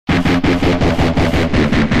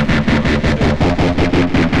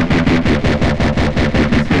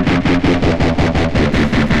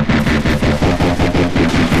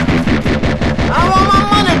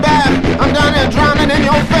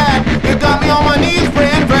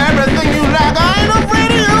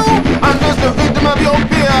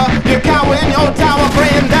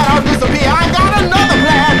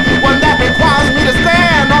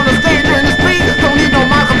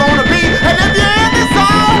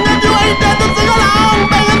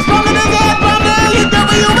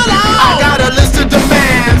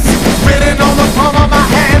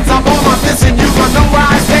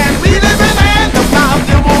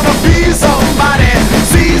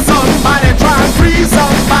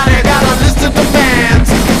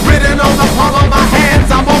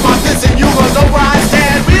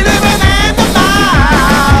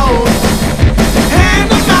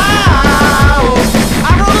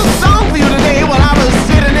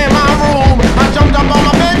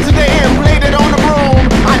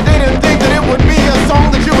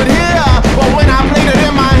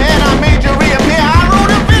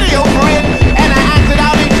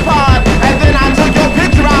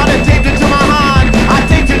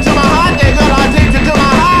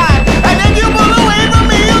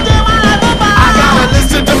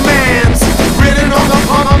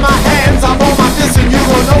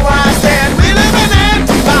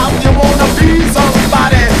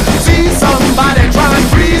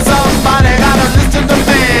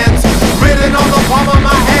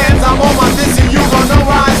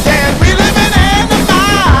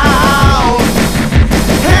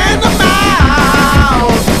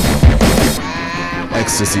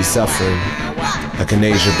ecstasy suffering, like an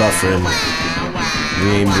Asia buffering. We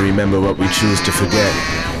aim to remember what we choose to forget.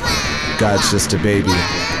 God's just a baby,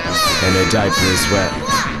 and her diaper is wet.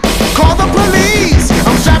 Call the police,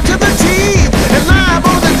 I'm strapped to the teeth, and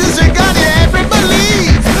liable to